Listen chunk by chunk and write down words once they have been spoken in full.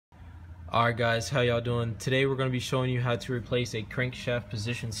Alright guys, how y'all doing? Today we're going to be showing you how to replace a crankshaft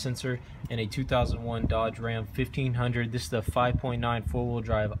position sensor in a 2001 Dodge Ram 1500. This is the 5.9 four-wheel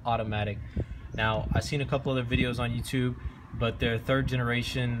drive automatic. Now, I've seen a couple other videos on YouTube, but they're third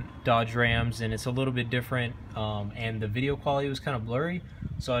generation Dodge Rams and it's a little bit different, and the video quality was kind of blurry,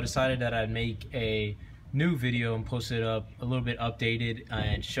 so I decided that I'd make a new video and post it up a little bit updated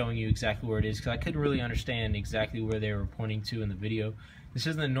and showing you exactly where it is, because I couldn't really understand exactly where they were pointing to in the video. This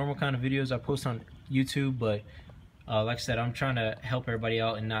isn't the normal kind of videos I post on YouTube, but like I said, I'm trying to help everybody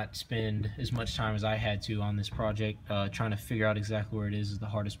out and not spend as much time as I had to on this project. Trying to figure out exactly where it is the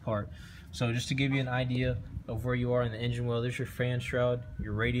hardest part. So just to give you an idea of where you are in the engine well, there's your fan shroud,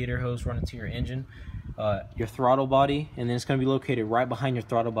 your radiator hose running to your engine, your throttle body, and then it's going to be located right behind your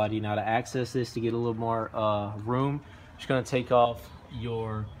throttle body. Now to access this, to get a little more room, I'm just going to take off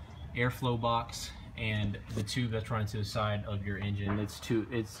your airflow box and the tube that's running to the side of your engine.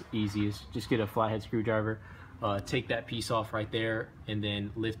 It's easy. Just get a flathead screwdriver, take that piece off right there, and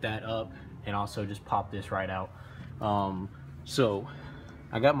then lift that up, and also just pop this right out. So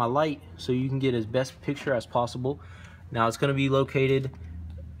I got my light so you can get as best picture as possible. Now it's going to be located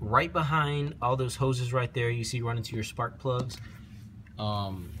right behind all those hoses right there you see running to your spark plugs.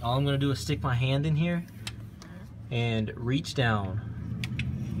 All I'm going to do is stick my hand in here and reach down.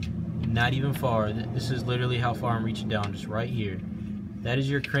 Not even far. This is literally how far I'm reaching down, just right here. That is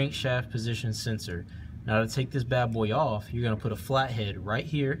your crankshaft position sensor. Now to take this bad boy off, you're going to put a flathead right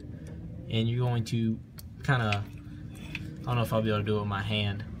here, and you're going to kind of, I don't know if I'll be able to do it with my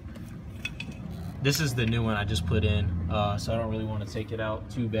hand. This is the new one I just put in, so I don't really want to take it out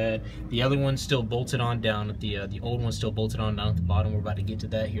too bad. The other one's still bolted on down at the old one's still bolted on down at the bottom. We're about to get to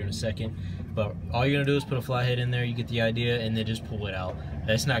that here in a second. But all you're gonna do is put a flathead in there, you get the idea, and then just pull it out.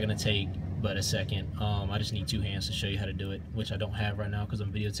 That's not gonna take but a second. I just need two hands to show you how to do it, which I don't have right now because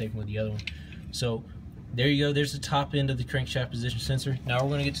I'm videotaping with the other one. So there you go, there's the top end of the crankshaft position sensor. Now we're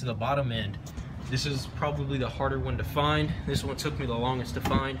gonna get to the bottom end. This is probably the harder one to find. This one took me the longest to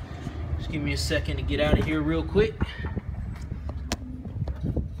find. Just give me a second to get out of here real quick.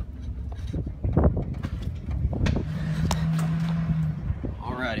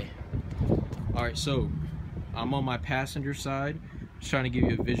 Alrighty. Alright, so I'm on my passenger side, just trying to give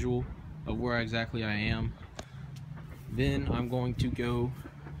you a visual of where exactly I am. Then I'm going to go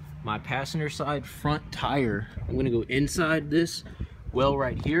my passenger side front tire. I'm going to go inside this well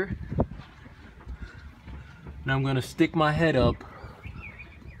right here. Now I'm going to stick my head up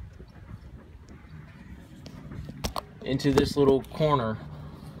into this little corner,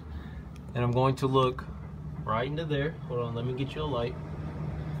 and I'm going to look right into there. Hold on, let me get you a light.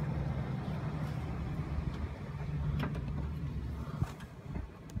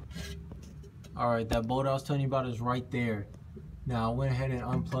 Alright, that bolt I was telling you about is right there. Now I went ahead and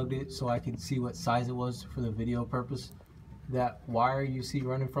unplugged it so I could see what size it was for the video purpose. That wire you see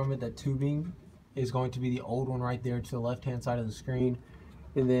running from it, that tubing, is going to be the old one right there to the left hand side of the screen.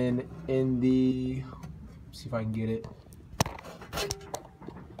 And then in the, see if I can get it,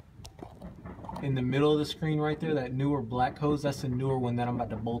 in the middle of the screen right there, that newer black hose, that's the newer one that I'm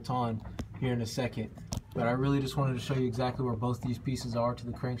about to bolt on here in a second. But I really just wanted to show you exactly where both these pieces are to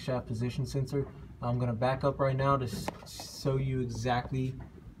the crankshaft position sensor. I'm going to back up right now to show you exactly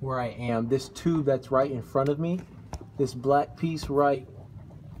where I am. This tube that's right in front of me, this black piece right,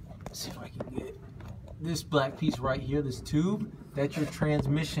 let's see if I can get it. This black piece right here, this tube, that's your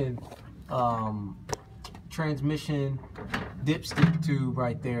transmission dipstick tube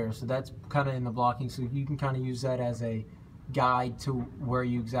right there. So that's kind of in the blocking, so you can kind of use that as a guide to where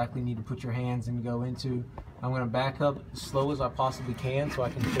you exactly need to put your hands and go into. I'm going to back up as slow as I possibly can so I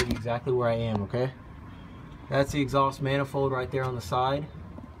can show you exactly where I am, okay? That's the exhaust manifold right there on the side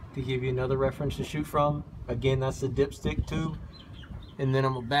to give you another reference to shoot from. Again, that's the dipstick tube. And then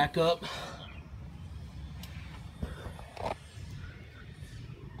I'm going to back up.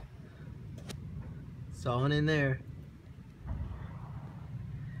 It's all in there.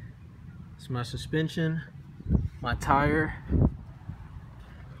 It's my suspension, my tire,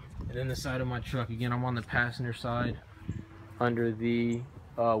 and then the side of my truck. Again, I'm on the passenger side under the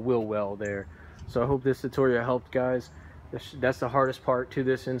wheel well there. So I hope this tutorial helped, guys. That's the hardest part to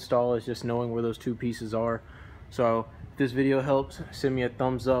this install, is just knowing where those two pieces are. So if this video helps, send me a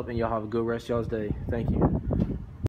thumbs up, and y'all have a good rest of y'all's day. Thank you.